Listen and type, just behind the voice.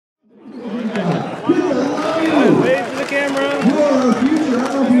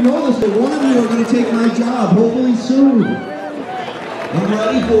but one of you are going to take my job, hopefully soon. I'm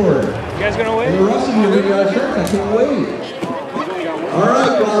ready for it. You guys gonna wait? And the rest of you are going to get a shirt. I can't wait. All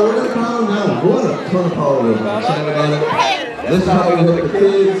right, well, we're going to count them down. What a ton of Powerwheels. I'm excited about it. This is how we hit the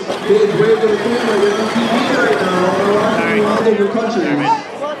kids. Kids, wave to the camera. We're on TV right now. We're watching all over countries.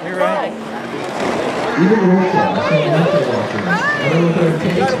 You're right. Even Russia. I saw Russia watching this. I don't know if they're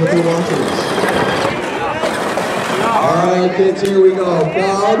tanks, but they're watching this. All right, kids, here we go.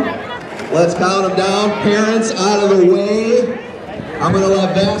 Crowd, let's count them down. Parents, out of the way. I'm going to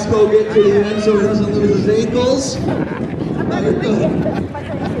let Vasco get to the end so he doesn't lose his ankles.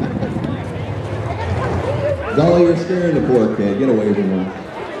 Dolly, you're scaring the poor kid. Get away from him.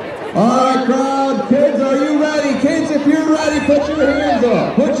 All right, crowd. Kids, are you ready? Kids, if you're ready, put your hands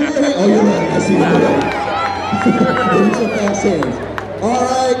up. Put your hands. Oh, you're ready. I see you ready. Put some fast hands. All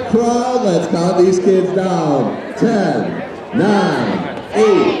right, crowd. Let's count these kids down. 10, 9,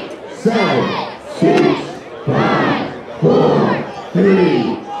 8, 7, 6, 5, 4, 3,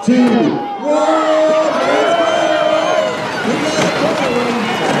 2, 1.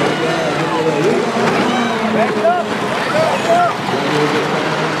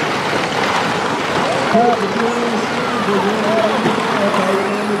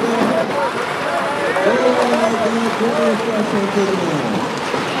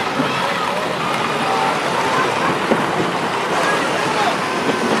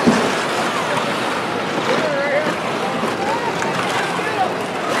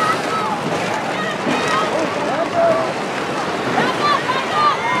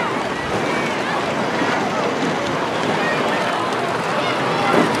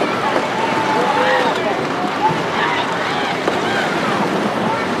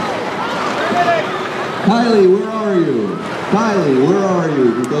 Kylie, where are you? Kylie, where are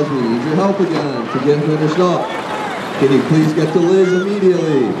you? Because we need your help again to get finished up. Can you please get to Liz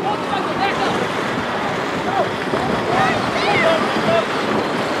immediately?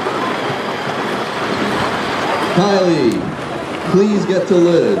 Kylie, please get to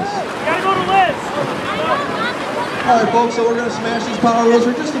Liz. Gotta go to Liz. Alright folks, so we're going to smash these Powerwheels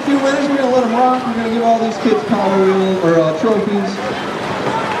for just a few minutes. We're going to let them rock. We're going to give all these kids Powerwheels or trophies,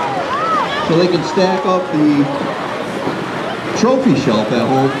 so they can stack up the trophy shelf at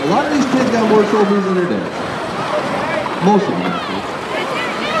home. A lot of these kids got more trophies than their dads. Most of them, actually.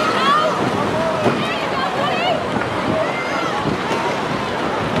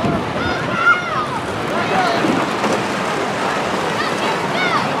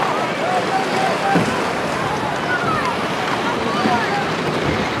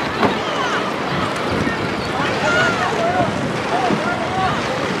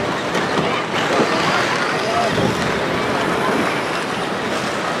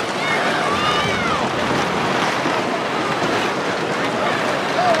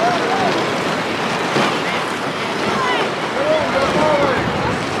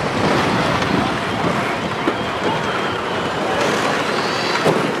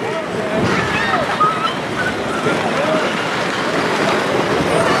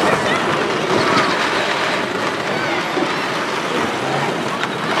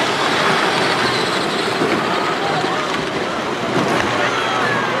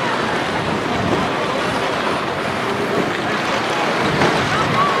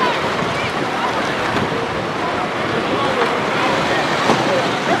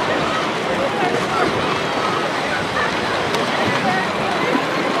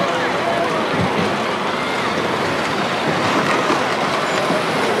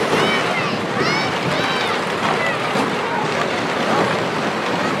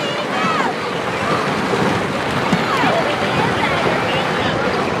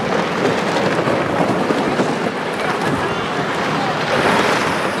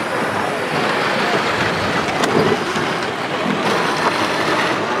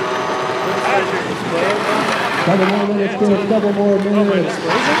 Couple more minutes, kids. Couple more minutes.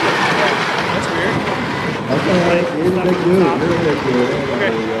 That's weird. Okay, you're the big dude. You're the big dude.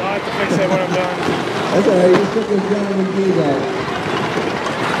 Okay, I'll have to fix that when I'm done. That's all right. You just took this gentleman's knees out.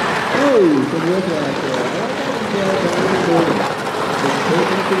 Hey, some whiplash there.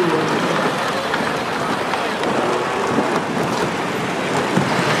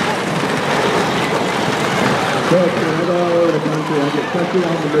 Folks, when I go all over the country, I get pressure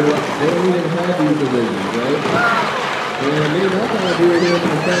on the middle. They don't even have these divisions, right? And me and my kind of do it here.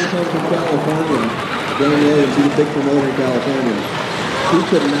 My friend comes from California. Dan Williams, he's a big promoter in California. He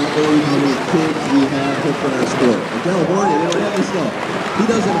could not believe how many kids we have hooked on our sport. In California, they don't have this stuff. He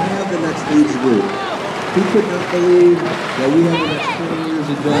doesn't have the next age group. He could not believe that we have the next 20 years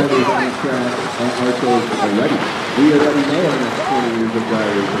of drivers on this track at our shows already. We already know our next 20 years of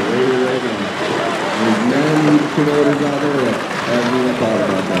drivers are right now. There's many promoters out there that haven't even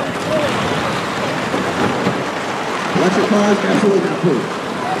thought about that. Electric cars, absolutely not proof.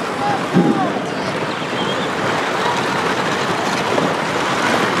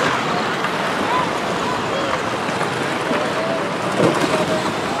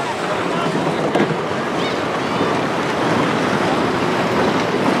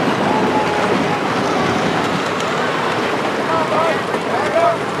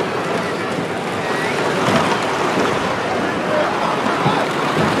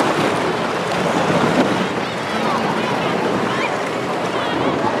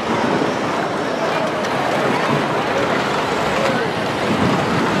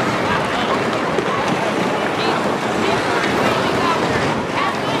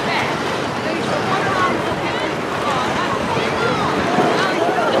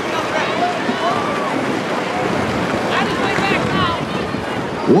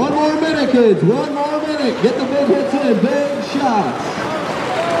 One more minute, kids. One more minute. Get the big hits in. Big shots.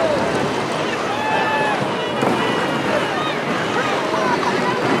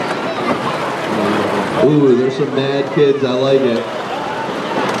 Ooh, there's some mad kids. I like it.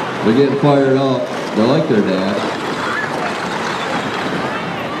 They're getting fired up. They like their dad.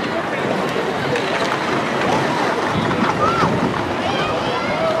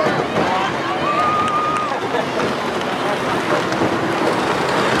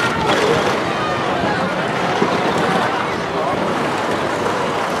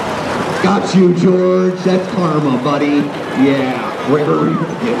 Got you, George. That's karma, buddy. Yeah.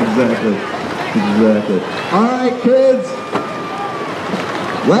 Exactly. All right, kids.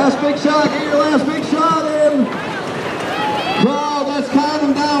 Last big shot. Get your last big shot in. Crowd, let's count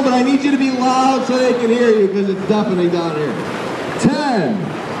them down, but I need you to be loud so they can hear you because it's deafening down here. 10,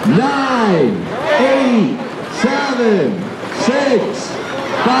 9, 8, 7, 6,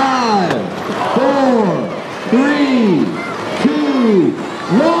 5, 4, 3, 2,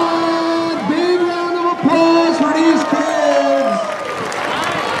 1. Applause for these kids!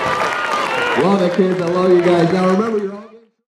 Love it, kids. I love you guys. Now remember, you're all